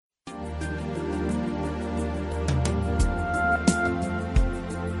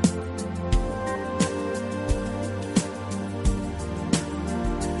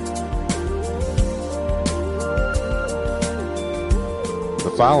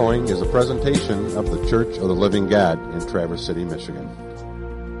following is a presentation of the Church of the Living God in Traverse City, Michigan.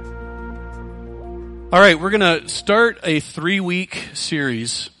 All right, we're going to start a 3-week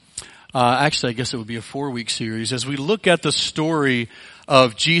series. Actually, I guess it would be a 4-week series as we look at the story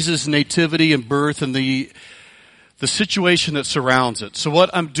of Jesus' nativity and birth and the situation that surrounds it. So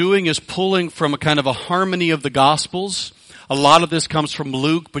what I'm doing is pulling from a kind of a harmony of the Gospels. A lot of this comes from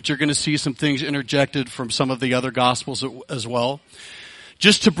Luke, but you're going to see some things interjected from some of the other Gospels as well.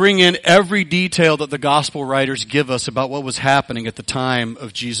 Just to bring in every detail that the Gospel writers give us about what was happening at the time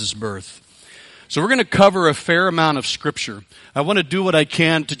of Jesus' birth. So we're going to cover a fair amount of Scripture. I want to do what I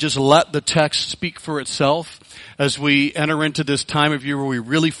can to just let the text speak for itself as we enter into this time of year where we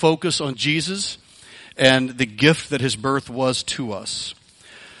really focus on Jesus and the gift that his birth was to us.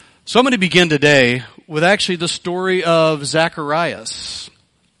 So I'm going to begin today with actually the story of Zacharias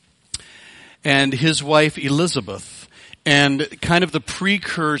and his wife Elizabeth and kind of the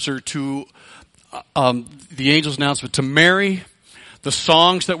precursor to the angel's announcement to Mary. The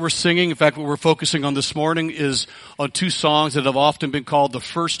songs that we're singing, in fact, what we're focusing on this morning is on 2 songs that have often been called the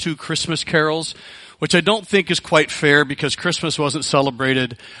first 2 Christmas carols, which I don't think is quite fair because Christmas wasn't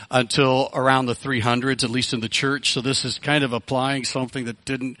celebrated until around the 300s, at least in the church. So this is kind of applying something that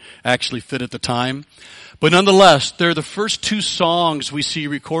didn't actually fit at the time. But nonetheless, they're the first 2 songs we see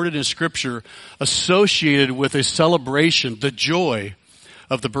recorded in Scripture associated with a celebration, the joy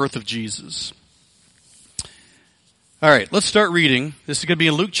of the birth of Jesus. All right, let's start reading. This is going to be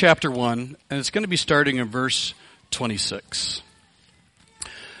in Luke chapter 1, and it's going to be starting in verse 26.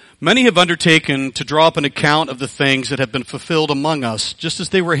 Many have undertaken to draw up an account of the things that have been fulfilled among us, just as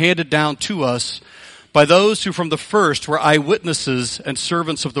they were handed down to us by those who from the first were eyewitnesses and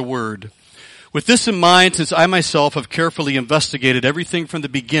servants of the word. With this in mind, since I myself have carefully investigated everything from the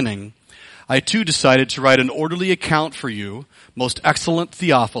beginning, I too decided to write an orderly account for you, most excellent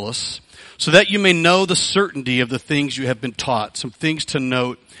Theophilus, so that you may know the certainty of the things you have been taught. Some things to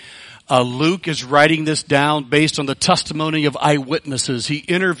note. Luke is writing this down based on the testimony of eyewitnesses. He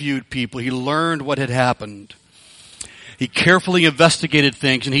interviewed people. He learned what had happened. He carefully investigated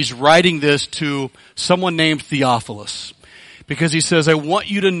things, and he's writing this to someone named Theophilus. Because he says, I want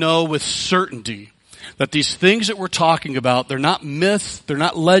you to know with certainty that these things that we're talking about, they're not myths, they're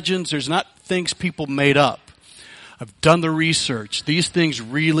not legends, there's not things people made up. I've done the research. These things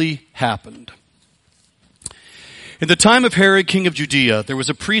really happened. In the time of Herod, king of Judea, there was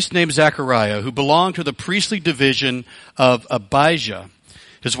a priest named Zachariah who belonged to the priestly division of Abijah.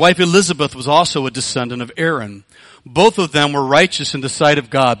 His wife Elizabeth was also a descendant of Aaron. Both of them were righteous in the sight of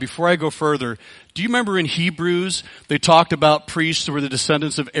God. Before I go further, do you remember in Hebrews they talked about priests who were the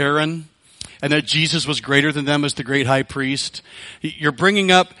descendants of Aaron? And that Jesus was greater than them as the great high priest. You're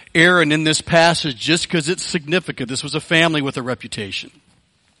bringing up Aaron in this passage just because it's significant. This was a family with a reputation.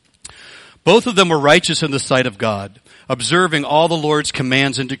 Both of them were righteous in the sight of God, observing all the Lord's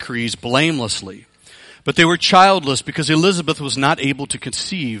commands and decrees blamelessly. But they were childless because Elizabeth was not able to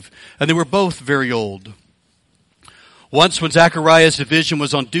conceive, and they were both very old. Once when Zachariah's division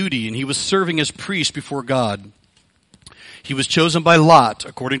was on duty and he was serving as priest before God, he was chosen by Lot,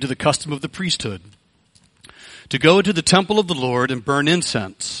 according to the custom of the priesthood, to go into the temple of the Lord and burn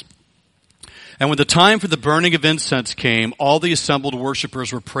incense. And when the time for the burning of incense came, all the assembled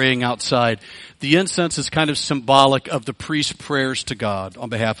worshipers were praying outside. The incense is kind of symbolic of the priest's prayers to God on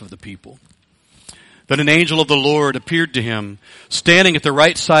behalf of the people. Then an angel of the Lord appeared to him, standing at the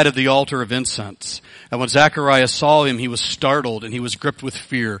right side of the altar of incense. And when Zachariah saw him, he was startled and he was gripped with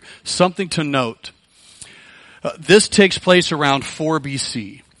fear. Something to note. This takes place around 4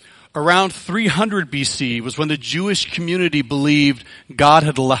 BC. Around 300 BC was when the Jewish community believed God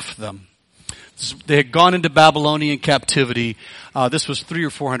had left them. They had gone into Babylonian captivity. This was 300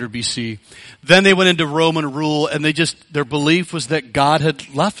 or 400 BC. Then they went into Roman rule, and their belief was that God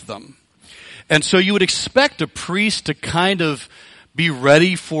had left them. And so you would expect a priest to kind of be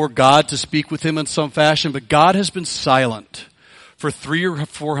ready for God to speak with him in some fashion, but God has been silent for 300 or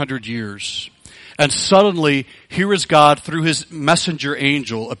 400 years. And suddenly, here is God through his messenger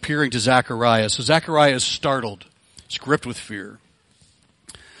angel appearing to Zechariah. So Zechariah is startled. He's gripped with fear.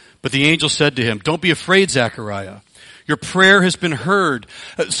 But the angel said to him, don't be afraid, Zechariah. Your prayer has been heard.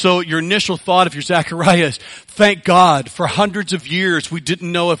 So your initial thought, if you're Zechariah, is, thank God, for hundreds of years we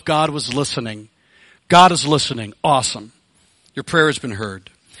didn't know if God was listening. God is listening. Awesome. Your prayer has been heard.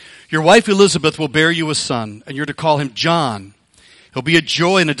 Your wife Elizabeth will bear you a son, and you're to call him John. He'll be a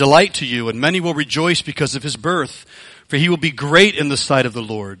joy and a delight to you, and many will rejoice because of his birth, for he will be great in the sight of the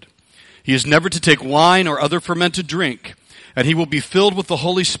Lord. He is never to take wine or other fermented drink, and he will be filled with the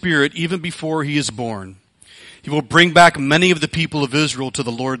Holy Spirit even before he is born. He will bring back many of the people of Israel to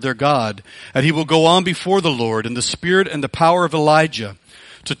the Lord their God, and he will go on before the Lord in the spirit and the power of Elijah,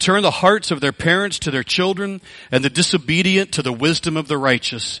 to turn the hearts of their parents to their children, and the disobedient to the wisdom of the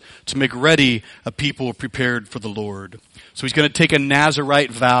righteous, to make ready a people prepared for the Lord. So he's going to take a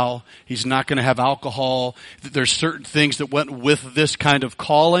Nazirite vow. He's not going to have alcohol. There's certain things that went with this kind of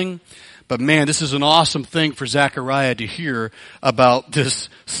calling. But man, this is an awesome thing for Zechariah to hear about this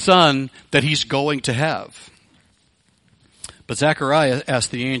son that he's going to have. But Zechariah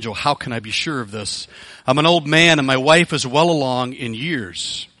asked the angel, how can I be sure of this? I'm an old man and my wife is well along in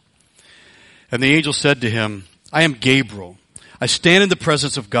years. And the angel said to him, I am Gabriel. I stand in the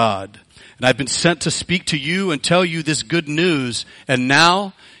presence of God, and I've been sent to speak to you and tell you this good news, and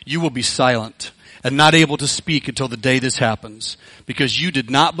now you will be silent and not able to speak until the day this happens, because you did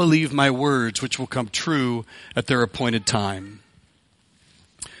not believe my words, which will come true at their appointed time.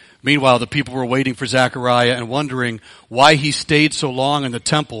 Meanwhile, the people were waiting for Zechariah and wondering why he stayed so long in the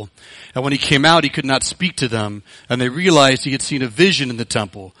temple. And when he came out, he could not speak to them. And they realized he had seen a vision in the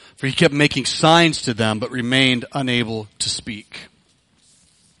temple, for he kept making signs to them, but remained unable to speak.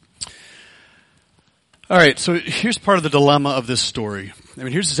 All right, so here's part of the dilemma of this story. I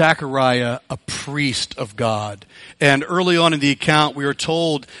mean, here's Zechariah, a priest of God. And early on in the account, we are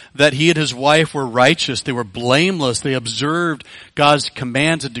told that he and his wife were righteous. They were blameless. They observed God's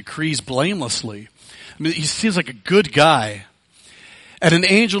commands and decrees blamelessly. I mean, he seems like a good guy. And an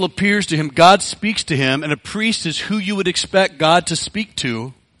angel appears to him. God speaks to him. And a priest is who you would expect God to speak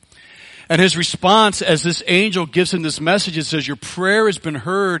to. And his response as this angel gives him this message, it says, your prayer has been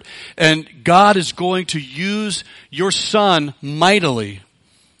heard and God is going to use your son mightily.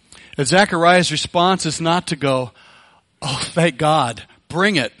 And Zechariah's response is not to go, oh, thank God,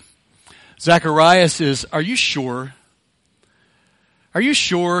 bring it. Zechariah says, are you sure? Are you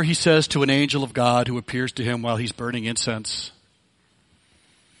sure, he says to an angel of God who appears to him while he's burning incense.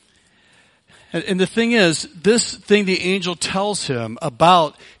 And the thing is, this thing the angel tells him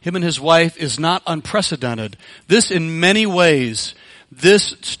about him and his wife is not unprecedented. This, in many ways,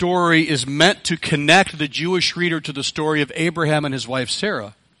 this story is meant to connect the Jewish reader to the story of Abraham and his wife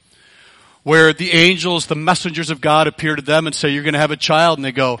Sarah, where the angels, the messengers of God, appear to them and say, you're going to have a child. And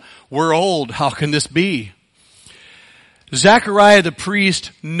they go, we're old. How can this be? Zechariah the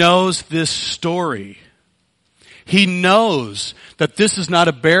priest knows this story. He knows that this is not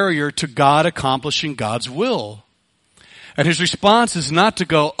a barrier to God accomplishing God's will. And his response is not to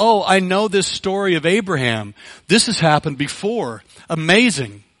go, oh, I know this story of Abraham. This has happened before.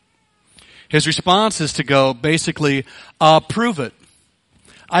 Amazing. His response is to go, basically, prove it.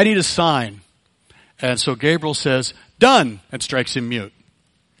 I need a sign. And so Gabriel says, done, and strikes him mute.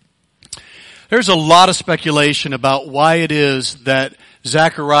 There's a lot of speculation about why it is that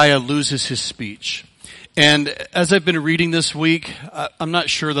Zechariah loses his speech. And as I've been reading this week, I'm not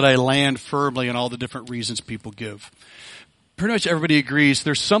sure that I land firmly on all the different reasons people give. Pretty much everybody agrees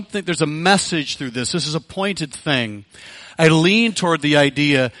there's a message through this. This is a pointed thing. I lean toward the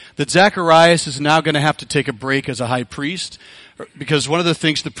idea that Zacharias is now going to have to take a break as a high priest, because one of the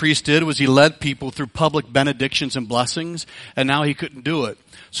things the priest did was he led people through public benedictions and blessings, and now he couldn't do it.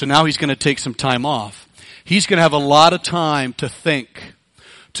 So now he's going to take some time off. He's going to have a lot of time to think,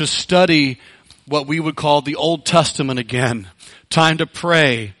 to study what we would call the Old Testament again, time to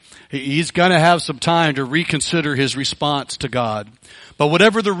pray. He's going to have some time to reconsider his response to God. But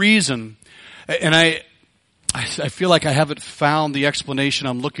whatever the reason, and I feel like I haven't found the explanation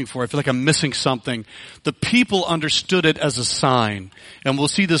I'm looking for. I feel like I'm missing something. The people understood it as a sign, and we'll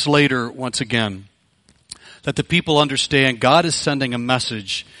see this later once again, that the people understand God is sending a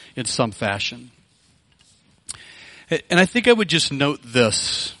message in some fashion. And I think I would just note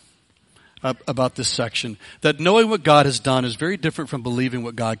this about this section, that knowing what God has done is very different from believing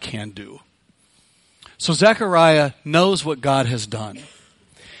what God can do. So Zechariah knows what God has done.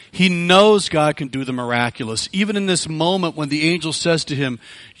 He knows God can do the miraculous. Even in this moment when the angel says to him,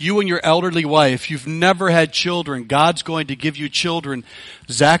 you and your elderly wife, you've never had children, God's going to give you children.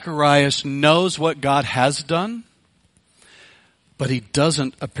 Zacharias knows what God has done, but he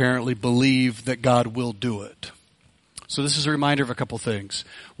doesn't apparently believe that God will do it. So this is a reminder of a couple things.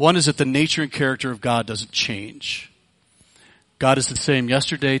 One is that the nature and character of God doesn't change. God is the same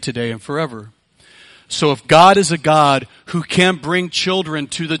yesterday, today, and forever. So if God is a God who can bring children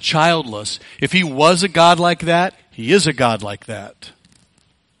to the childless, if he was a God like that, he is a God like that.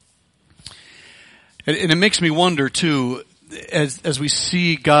 And it makes me wonder too, as we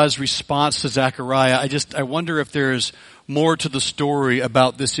see God's response to Zechariah, I wonder if there's more to the story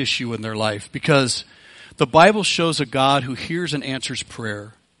about this issue in their life, because the Bible shows a God who hears and answers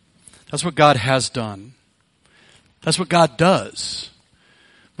prayer. That's what God has done. That's what God does.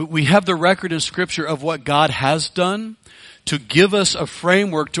 But we have the record in Scripture of what God has done to give us a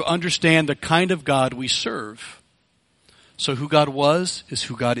framework to understand the kind of God we serve. So who God was is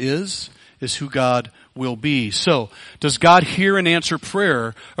who God is who God will be. So, does God hear and answer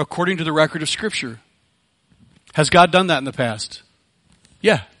prayer according to the record of Scripture? Has God done that in the past?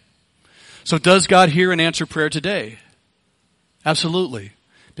 Yeah. So does God hear and answer prayer today? Absolutely.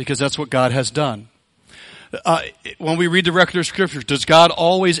 Because that's what God has done. When we read the record of Scripture, does God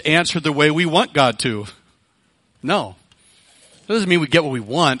always answer the way we want God to? No. That doesn't mean we get what we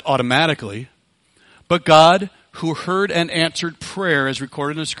want automatically. But God, who heard and answered prayer as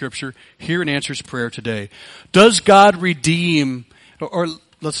recorded in the Scripture, hear and answers prayer today. Does God redeem, or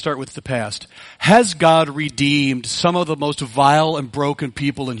let's start with the past. Has God redeemed some of the most vile and broken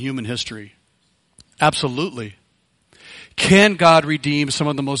people in human history? Absolutely. Can God redeem some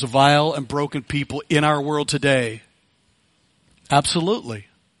of the most vile and broken people in our world today? Absolutely.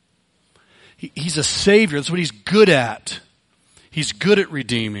 He's a Savior. That's what He's good at. He's good at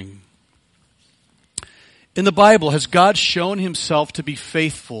redeeming. In the Bible, has God shown Himself to be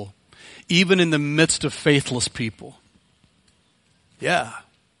faithful even in the midst of faithless people? Yeah.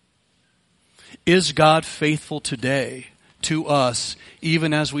 Is God faithful today to us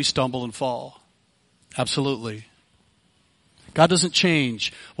even as we stumble and fall? Absolutely. God doesn't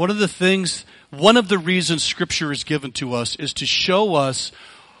change. One of the reasons Scripture is given to us is to show us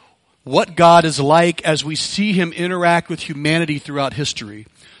what God is like as we see Him interact with humanity throughout history,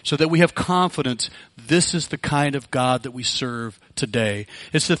 so that we have confidence this is the kind of God that we serve today.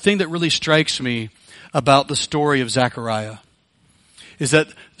 It's the thing that really strikes me about the story of Zechariah, is that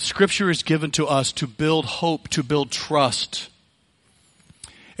Scripture is given to us to build hope, to build trust.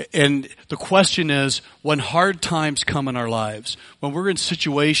 And the question is, when hard times come in our lives, when we're in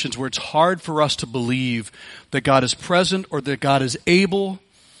situations where it's hard for us to believe that God is present or that God is able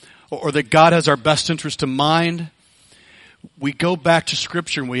or that God has our best interest in mind, we go back to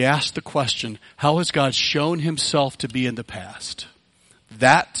Scripture and we ask the question, how has God shown Himself to be in the past?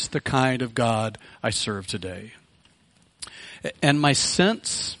 That's the kind of God I serve today. And my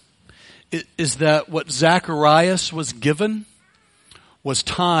sense is that what Zacharias was given was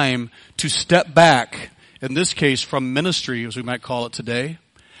time to step back, in this case from ministry, as we might call it today,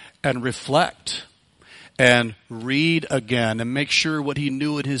 and reflect and read again and make sure what he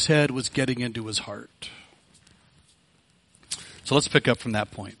knew in his head was getting into his heart. So let's pick up from that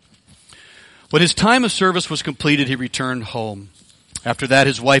point. When his time of service was completed, he returned home. After that,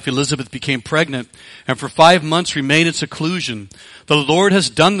 his wife Elizabeth became pregnant and for 5 months remained in seclusion. "The Lord has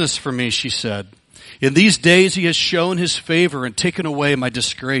done this for me," she said. "In these days he has shown his favor and taken away my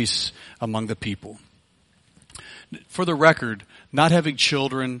disgrace among the people." For the record, not having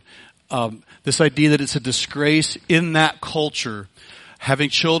children, this idea that it's a disgrace in that culture, having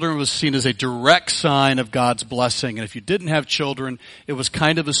children was seen as a direct sign of God's blessing. And if you didn't have children, it was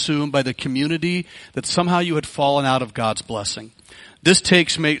kind of assumed by the community that somehow you had fallen out of God's blessing. This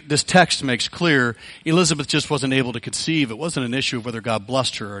text makes clear Elizabeth just wasn't able to conceive. It wasn't an issue of whether God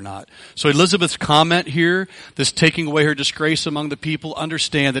blessed her or not. So Elizabeth's comment here, this taking away her disgrace among the people,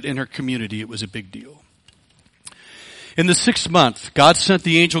 understand that in her community it was a big deal. In the 6th month, God sent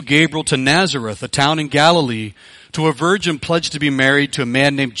the angel Gabriel to Nazareth, a town in Galilee, to a virgin pledged to be married to a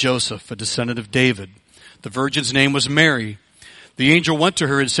man named Joseph, a descendant of David. The virgin's name was Mary. The angel went to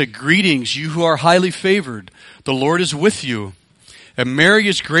her and said, "Greetings, you who are highly favored. The Lord is with you." And Mary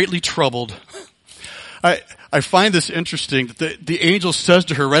is greatly troubled. I find this interesting that the angel says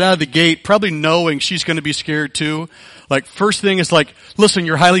to her right out of the gate, probably knowing she's going to be scared too. Like, first thing is like, listen,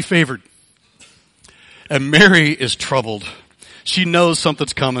 you're highly favored. And Mary is troubled. She knows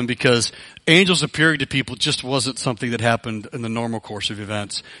something's coming because angels appearing to people just wasn't something that happened in the normal course of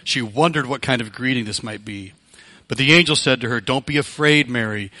events. She wondered what kind of greeting this might be. But the angel said to her, "Don't be afraid,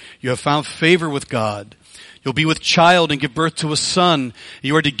 Mary. You have found favor with God. You'll be with child and give birth to a son.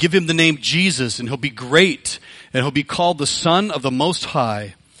 You are to give him the name Jesus, and he'll be great, and he'll be called the Son of the Most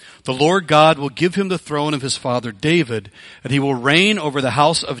High. The Lord God will give him the throne of his father David, and he will reign over the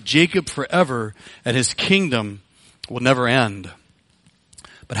house of Jacob forever, and his kingdom will never end."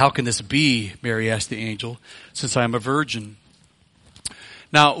 "But how can this be?" Mary asked the angel, "since I am a virgin?"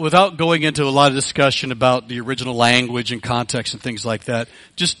 Now, without going into a lot of discussion about the original language and context and things like that,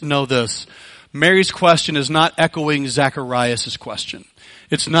 just know this. Mary's question is not echoing Zacharias' question.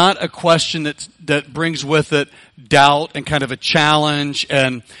 It's not a question that brings with it doubt and kind of a challenge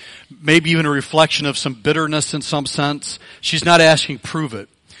and maybe even a reflection of some bitterness in some sense. She's not asking, prove it.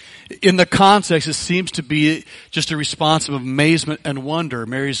 In the context, it seems to be just a response of amazement and wonder.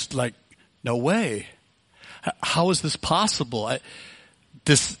 Mary's like, no way. How is this possible?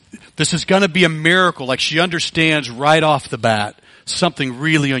 This is going to be a miracle. Like, she understands right off the bat something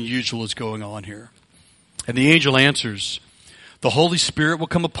really unusual is going on here. And the angel answers, "The Holy Spirit will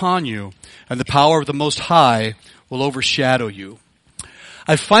come upon you, and the power of the Most High will overshadow you."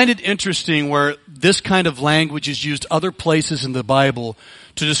 I find it interesting where this kind of language is used other places in the Bible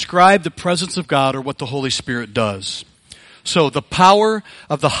to describe the presence of God or what the Holy Spirit does. So, the power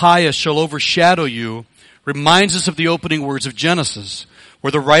of the highest shall overshadow you reminds us of the opening words of Genesis,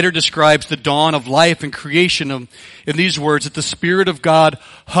 where the writer describes the dawn of life and creation in these words, that the Spirit of God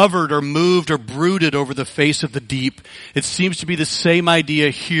hovered or moved or brooded over the face of the deep. It seems to be the same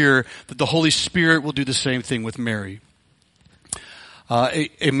idea here, that the Holy Spirit will do the same thing with Mary.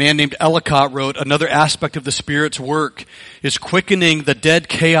 A man named Ellicott wrote, "Another aspect of the Spirit's work is quickening the dead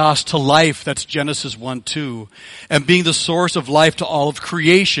chaos to life," that's Genesis 1:2, "and being the source of life to all of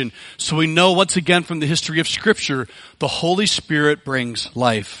creation." So we know once again from the history of Scripture, the Holy Spirit brings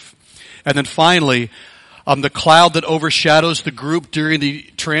life. And then finally, the cloud that overshadows the group during the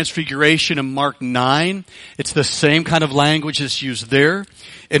transfiguration in Mark 9, it's the same kind of language that's used there.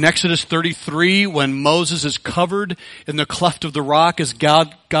 In Exodus 33, when Moses is covered in the cleft of the rock as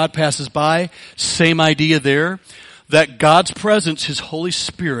God passes by, same idea there, that God's presence, His Holy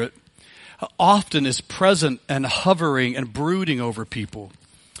Spirit, often is present and hovering and brooding over people.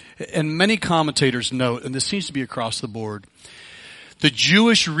 And many commentators note, and this seems to be across the board, the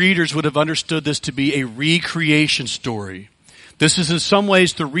Jewish readers would have understood this to be a recreation story. This is in some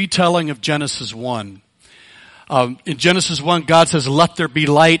ways the retelling of Genesis 1. In Genesis 1, God says, "Let there be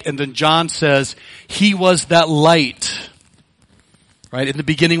light," and then John says, "He was that light." Right? In the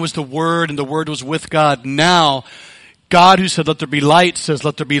beginning was the Word, and the Word was with God. Now, God who said, "Let there be light," says,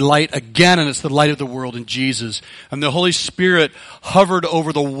 "Let there be light" again, and it's the light of the world in Jesus. And the Holy Spirit hovered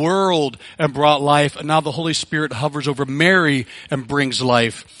over the world and brought life, and now the Holy Spirit hovers over Mary and brings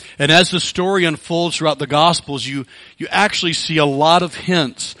life. And as the story unfolds throughout the Gospels, you actually see a lot of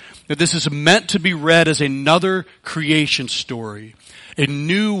hints that this is meant to be read as another creation story. A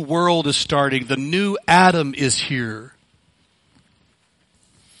new world is starting. The new Adam is here.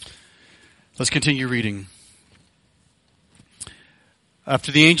 Let's continue reading.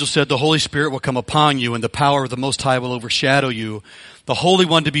 After the angel said, "The Holy Spirit will come upon you, and the power of the Most High will overshadow you. The Holy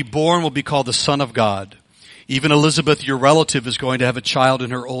One to be born will be called the Son of God. Even Elizabeth, your relative, is going to have a child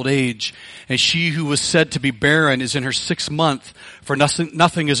in her old age, and she who was said to be barren is in her 6th month, for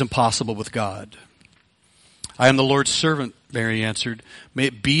nothing is impossible with God." "I am the Lord's servant," Mary answered. "May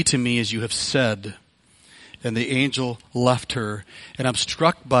it be to me as you have said." And the angel left her. And I'm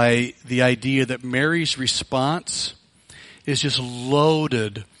struck by the idea that Mary's response is just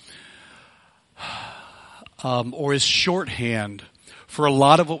loaded, or is shorthand for a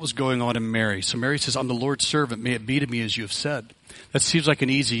lot of what was going on in Mary. So Mary says, "I'm the Lord's servant. May it be to me as you have said." That seems like an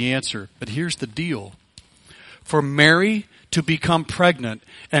easy answer, but here's the deal. For Mary to become pregnant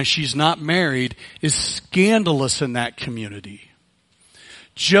and she's not married is scandalous in that community.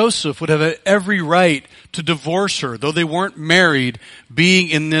 Joseph would have every right to divorce her, though they weren't married. Being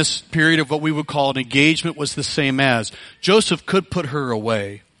in this period of what we would call an engagement was the same as. Joseph could put her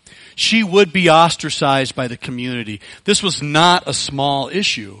away. She would be ostracized by the community. This was not a small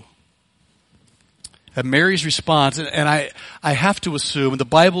issue. And Mary's response, and I have to assume, and the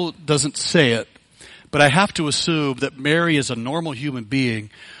Bible doesn't say it, but I have to assume that Mary, as a normal human being,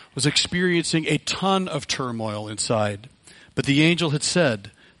 was experiencing a ton of turmoil inside. But the angel had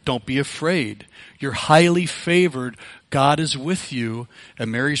said, "Don't be afraid. You're highly favored. God is with you."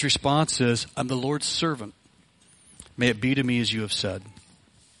 And Mary's response is, "I'm the Lord's servant. May it be to me as you have said."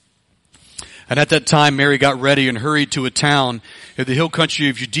 And at that time, Mary got ready and hurried to a town in the hill country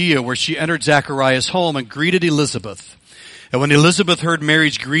of Judea, where she entered Zachariah's home and greeted Elizabeth. And when Elizabeth heard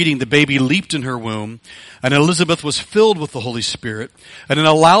Mary's greeting, the baby leaped in her womb, and Elizabeth was filled with the Holy Spirit. And in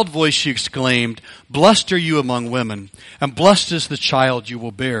a loud voice she exclaimed, "Blessed are you among women, and blessed is the child you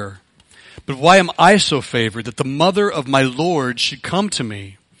will bear. But why am I so favored that the mother of my Lord should come to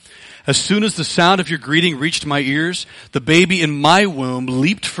me? As soon as the sound of your greeting reached my ears, the baby in my womb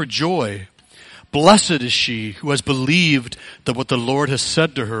leaped for joy. Blessed is she who has believed that what the Lord has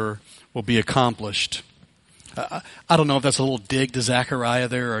said to her will be accomplished." I don't know if that's a little dig to Zechariah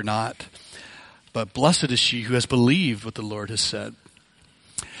there or not, but blessed is she who has believed what the Lord has said.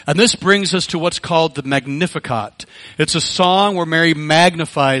 And this brings us to what's called the Magnificat. It's a song where Mary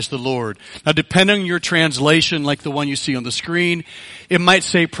magnifies the Lord. Now, depending on your translation, like the one you see on the screen, it might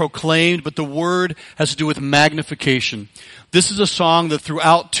say proclaimed, but the word has to do with magnification. This is a song that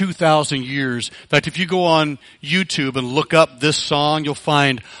throughout 2,000 years, in fact, if you go on YouTube and look up this song, you'll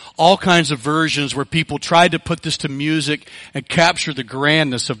find all kinds of versions where people tried to put this to music and capture the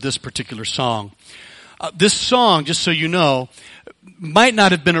grandness of this particular song. This song, just so you know, might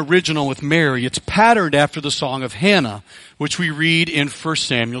not have been original with Mary. It's patterned after the song of Hannah, which we read in 1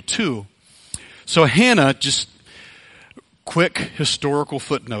 Samuel 2. So Hannah, just quick historical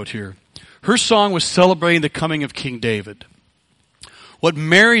footnote here. Her song was celebrating the coming of King David. What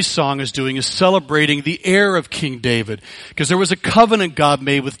Mary's song is doing is celebrating the heir of King David. Because there was a covenant God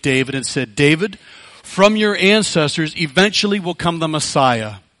made with David and said, David, from your ancestors eventually will come the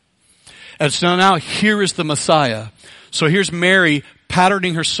Messiah. And so now here is the Messiah. So here's Mary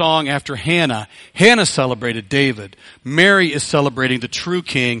patterning her song after Hannah. Hannah celebrated David. Mary is celebrating the true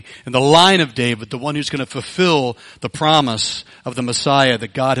king and the line of David, the one who's going to fulfill the promise of the Messiah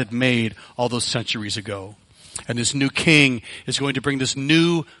that God had made all those centuries ago. And this new king is going to bring this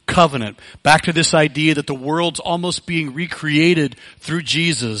new covenant back to this idea that the world's almost being recreated through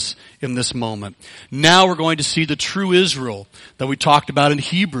Jesus in this moment. Now we're going to see the true Israel that we talked about in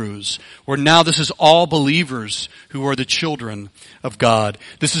Hebrews, where now this is all believers who are the children of God.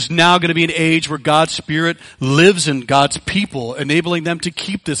 This is now going to be an age where God's Spirit lives in God's people, enabling them to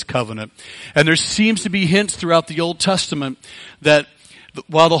keep this covenant. And there seems to be hints throughout the Old Testament that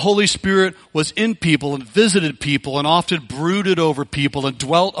while the Holy Spirit was in people and visited people and often brooded over people and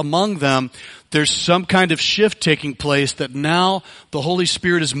dwelt among them, there's some kind of shift taking place that now the Holy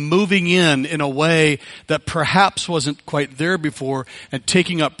Spirit is moving in a way that perhaps wasn't quite there before and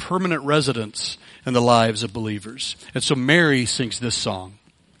taking up permanent residence in the lives of believers. And so Mary sings this song.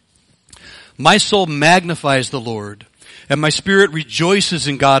 My soul magnifies the Lord, and my spirit rejoices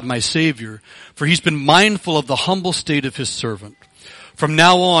in God my Savior, for he's been mindful of the humble state of his servant. From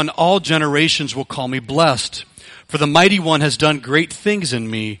now on, all generations will call me blessed. For the Mighty One has done great things in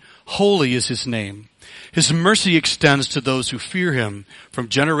me. Holy is his name. His mercy extends to those who fear him from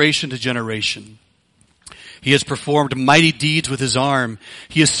generation to generation. He has performed mighty deeds with his arm.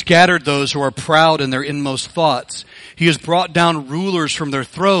 He has scattered those who are proud in their inmost thoughts. He has brought down rulers from their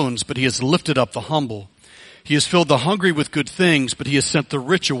thrones, but he has lifted up the humble. He has filled the hungry with good things, but he has sent the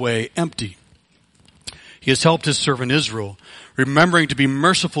rich away empty. He has helped his servant Israel, remembering to be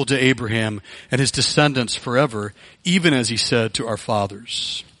merciful to Abraham and his descendants forever, even as he said to our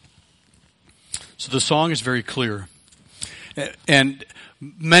fathers. So the song is very clear. And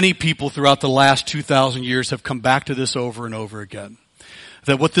many people throughout the last 2,000 years have come back to this over and over again.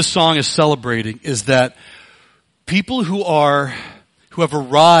 That what this song is celebrating is that people who have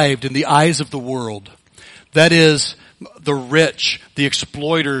arrived in the eyes of the world, that is, the rich, the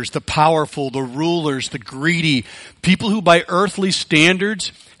exploiters, the powerful, the rulers, the greedy, people who by earthly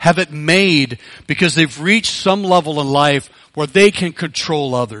standards have it made because they've reached some level in life where they can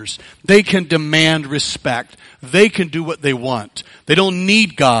control others. They can demand respect. They can do what they want. They don't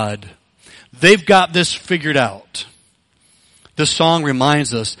need God. They've got this figured out. This song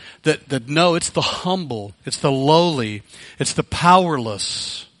reminds us that no, it's the humble, it's the lowly, it's the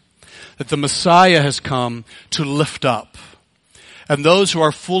powerless, that the Messiah has come to lift up. And those who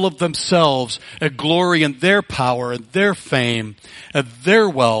are full of themselves and glory in their power and their fame and their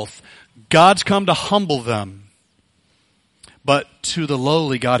wealth, God's come to humble them. But to the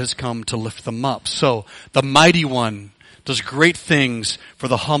lowly, God has come to lift them up. So the Mighty One does great things for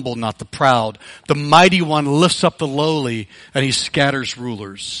the humble, not the proud. The Mighty One lifts up the lowly and he scatters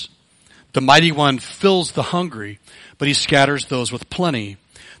rulers. The Mighty One fills the hungry, but he scatters those with plenty.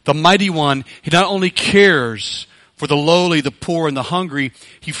 The Mighty One, he not only cares for the lowly, the poor, and the hungry,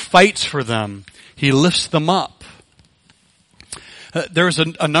 he fights for them. He lifts them up. There's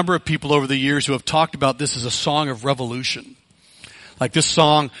a number of people over the years who have talked about this as a song of revolution. Like this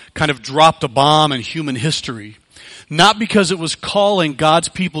song kind of dropped a bomb in human history. Not because it was calling God's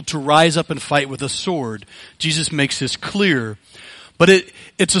people to rise up and fight with a sword. Jesus makes this clear. But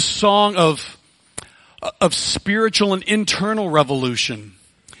it's a song of spiritual and internal revolution.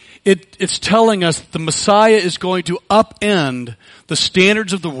 It's telling us the Messiah is going to upend the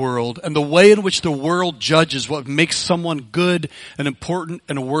standards of the world and the way in which the world judges what makes someone good and important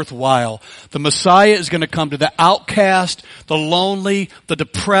and worthwhile. The Messiah is going to come to the outcast, the lonely, the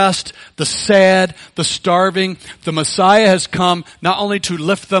depressed, the sad, the starving. The Messiah has come not only to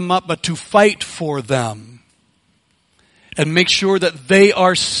lift them up, but to fight for them and make sure that they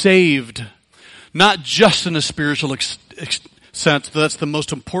are saved, not just in a spiritual sense, that's the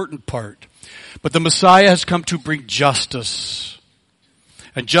most important part. But the Messiah has come to bring justice.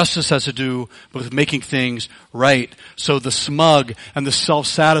 And justice has to do with making things right. So the smug and the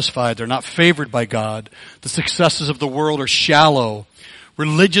self-satisfied, they're not favored by God. The successes of the world are shallow.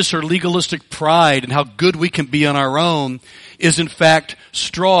 Religious or legalistic pride and how good we can be on our own is in fact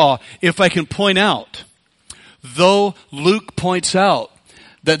straw. If I can point out, though Luke points out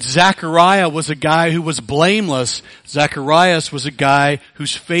that Zechariah was a guy who was blameless, Zacharias was a guy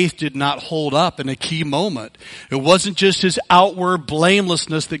whose faith did not hold up in a key moment. It wasn't just his outward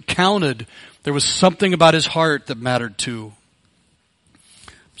blamelessness that counted. There was something about his heart that mattered too.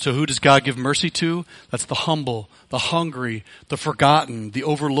 So who does God give mercy to? That's the humble, the hungry, the forgotten, the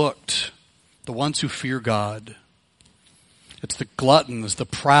overlooked, the ones who fear God. It's the gluttons, the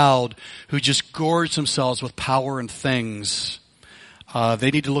proud, who just gorge themselves with power and things.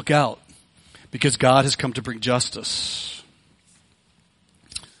 They need to look out because God has come to bring justice.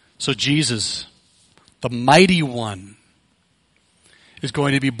 So Jesus, the mighty one, is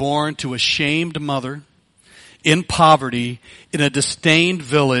going to be born to a shamed mother in poverty in a disdained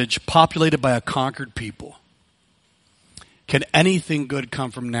village populated by a conquered people. Can anything good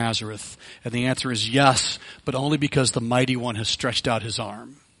come from Nazareth? And the answer is yes, but only because the mighty one has stretched out his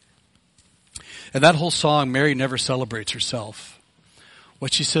arm. And that whole song, Mary never celebrates herself.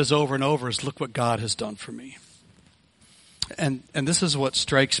 What she says over and over is, look what God has done for me. And this is what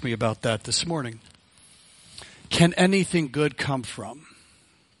strikes me about that this morning. Can anything good come from?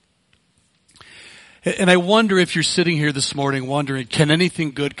 And I wonder if you're sitting here this morning wondering, can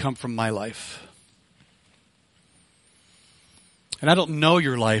anything good come from my life? And I don't know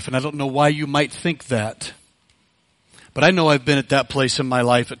your life, and I don't know why you might think that. But I know I've been at that place in my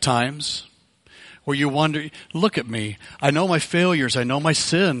life at times where you wonder, look at me. I know my failures. I know my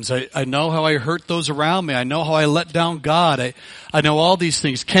sins. I know how I hurt those around me. I know how I let down God. I know all these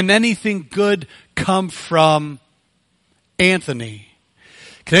things. Can anything good come from Anthony?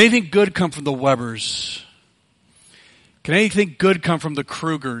 Can anything good come from the Webbers? Can anything good come from the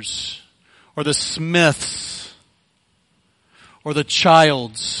Krugers or the Smiths or the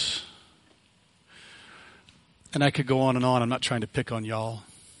Childs? And I could go on and on. I'm not trying to pick on y'all.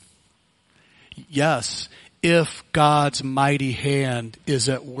 Yes, if God's mighty hand is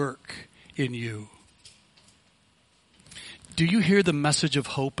at work in you. Do you hear the message of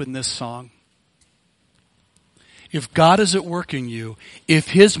hope in this song? If God is at work in you, if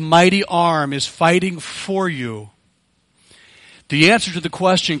His mighty arm is fighting for you, the answer to the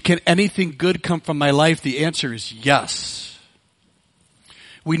question, can anything good come from my life? The answer is yes.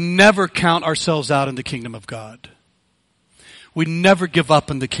 We never count ourselves out in the kingdom of God. We never give up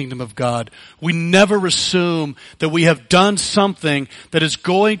in the kingdom of God. We never assume that we have done something that is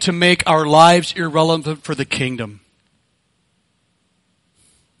going to make our lives irrelevant for the kingdom.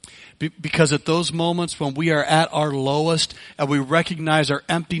 Because at those moments when we are at our lowest and we recognize our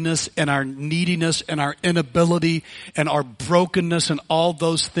emptiness and our neediness and our inability and our brokenness and all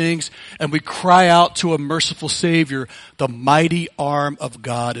those things, and we cry out to a merciful Savior, the mighty arm of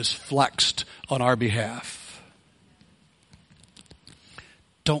God is flexed on our behalf.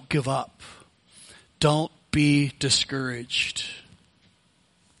 Don't give up. Don't be discouraged.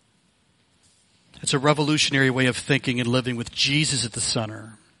 It's a revolutionary way of thinking and living with Jesus at the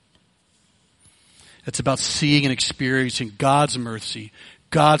center. It's about seeing and experiencing God's mercy,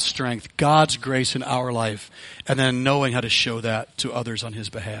 God's strength, God's grace in our life, and then knowing how to show that to others on His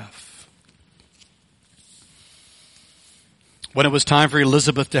behalf. When it was time for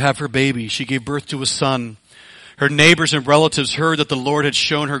Elizabeth to have her baby, she gave birth to a son. Her neighbors and relatives heard that the Lord had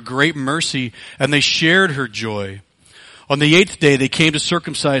shown her great mercy, and they shared her joy. On the 8th day, they came to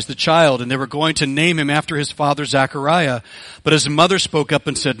circumcise the child, and they were going to name him after his father Zechariah. But his mother spoke up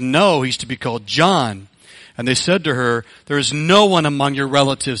and said, "No, he's to be called John." And they said to her, "There is no one among your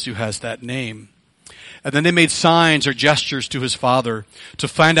relatives who has that name." And then they made signs or gestures to his father to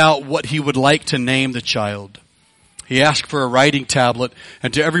find out what he would like to name the child. He asked for a writing tablet,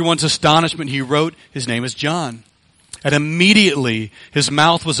 and to everyone's astonishment, he wrote, "His name is John." And immediately his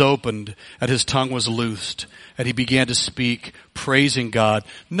mouth was opened and his tongue was loosed, and he began to speak, praising God.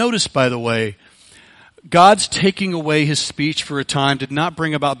 Notice, by the way, God's taking away his speech for a time did not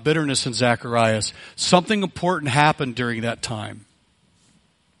bring about bitterness in Zacharias. Something important happened during that time.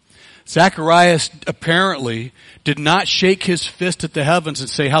 Zacharias apparently did not shake his fist at the heavens and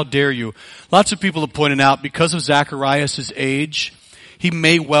say, "How dare you?" Lots of people have pointed out because of Zacharias' age, he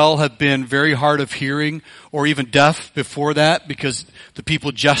may well have been very hard of hearing or even deaf before that because the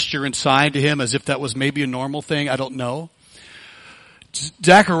people gesture and sign to him as if that was maybe a normal thing. I don't know.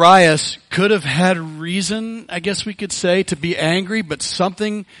 Zacharias could have had reason, I guess we could say, to be angry, but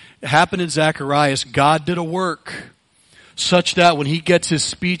something happened in Zacharias. God did a work such that when he gets his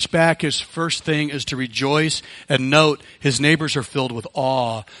speech back, his first thing is to rejoice and note his neighbors are filled with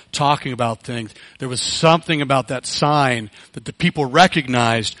awe, talking about things. There was something about that sign that the people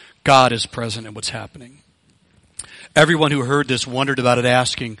recognized God is present in what's happening. Everyone who heard this wondered about it,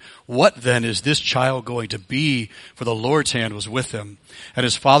 asking, "What then is this child going to be?" For the Lord's hand was with him. And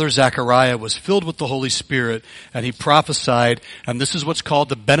his father Zechariah was filled with the Holy Spirit, and he prophesied. And this is what's called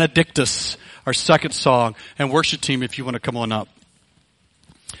the Benedictus, our second song. And worship team, if you want to come on up.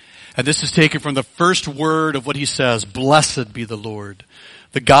 And this is taken from the first word of what he says, "Blessed be the Lord,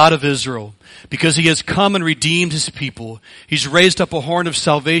 the God of Israel, because he has come and redeemed his people. He's raised up a horn of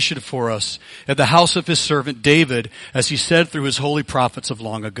salvation for us at the house of his servant David, as he said through his holy prophets of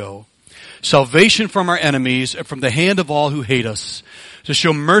long ago. Salvation from our enemies and from the hand of all who hate us, to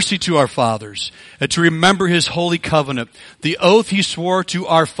show mercy to our fathers and to remember his holy covenant, the oath he swore to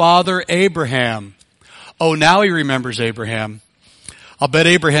our father Abraham." Oh, now he remembers Abraham. I'll bet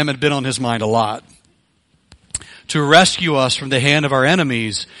Abraham had been on his mind a lot. "To rescue us from the hand of our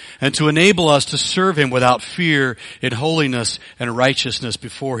enemies and to enable us to serve him without fear in holiness and righteousness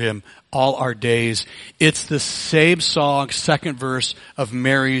before him all our days." It's the same song, second verse of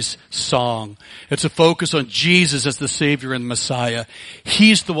Mary's song. It's a focus on Jesus as the Savior and the Messiah.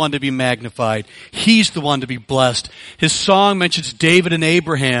 He's the one to be magnified. He's the one to be blessed. His song mentions David and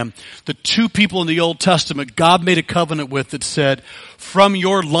Abraham, the two people in the Old Testament God made a covenant with that said, "From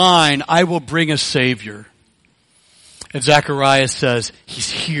your line I will bring a Savior." And Zechariah says,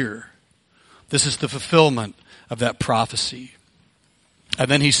 he's here. This is the fulfillment of that prophecy. And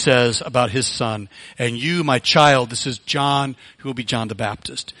then he says about his son, "And you, my child," this is John, who will be John the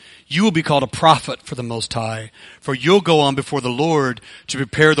Baptist, "you will be called a prophet for the Most High, for you'll go on before the Lord to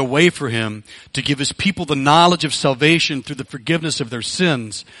prepare the way for him, to give his people the knowledge of salvation through the forgiveness of their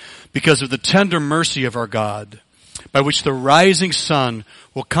sins, because of the tender mercy of our God, by which the rising sun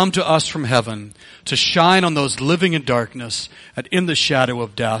will come to us from heaven, to shine on those living in darkness and in the shadow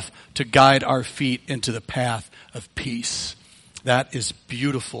of death, to guide our feet into the path of peace." That is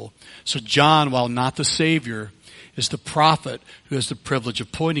beautiful. So John, while not the Savior, is the prophet who has the privilege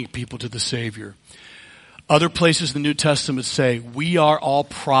of pointing people to the Savior. Other places in the New Testament say, we are all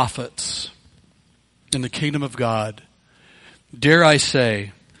prophets in the kingdom of God. Dare I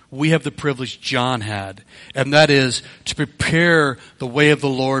say, we have the privilege John had, and that is to prepare the way of the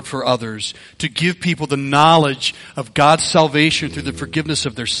Lord for others, to give people the knowledge of God's salvation through the forgiveness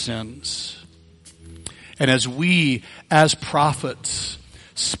of their sins. And as we, as prophets,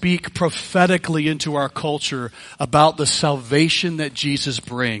 speak prophetically into our culture about the salvation that Jesus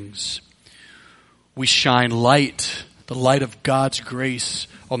brings, we shine light, the light of God's grace,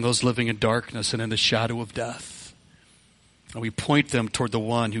 on those living in darkness and in the shadow of death. And we point them toward the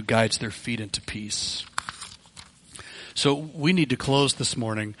one who guides their feet into peace. So we need to close this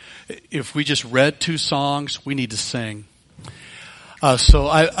morning. If we just read two songs, we need to sing. So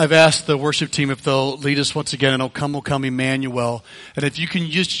I've asked the worship team if they'll lead us once again in "O Come, O Come, Emmanuel." And if you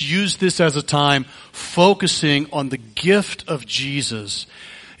can just use this as a time focusing on the gift of Jesus.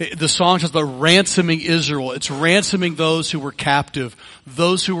 The song says about ransoming Israel. It's ransoming those who were captive,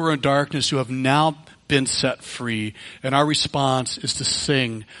 those who were in darkness, who have now been set free. And our response is to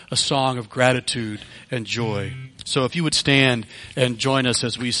sing a song of gratitude and joy. So if you would stand and join us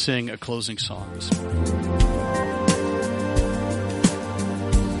as we sing a closing song this morning.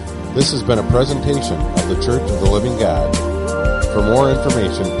 This has been a presentation of the Church of the Living God. For more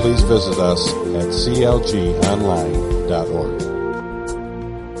information, please visit us at clgonline.org.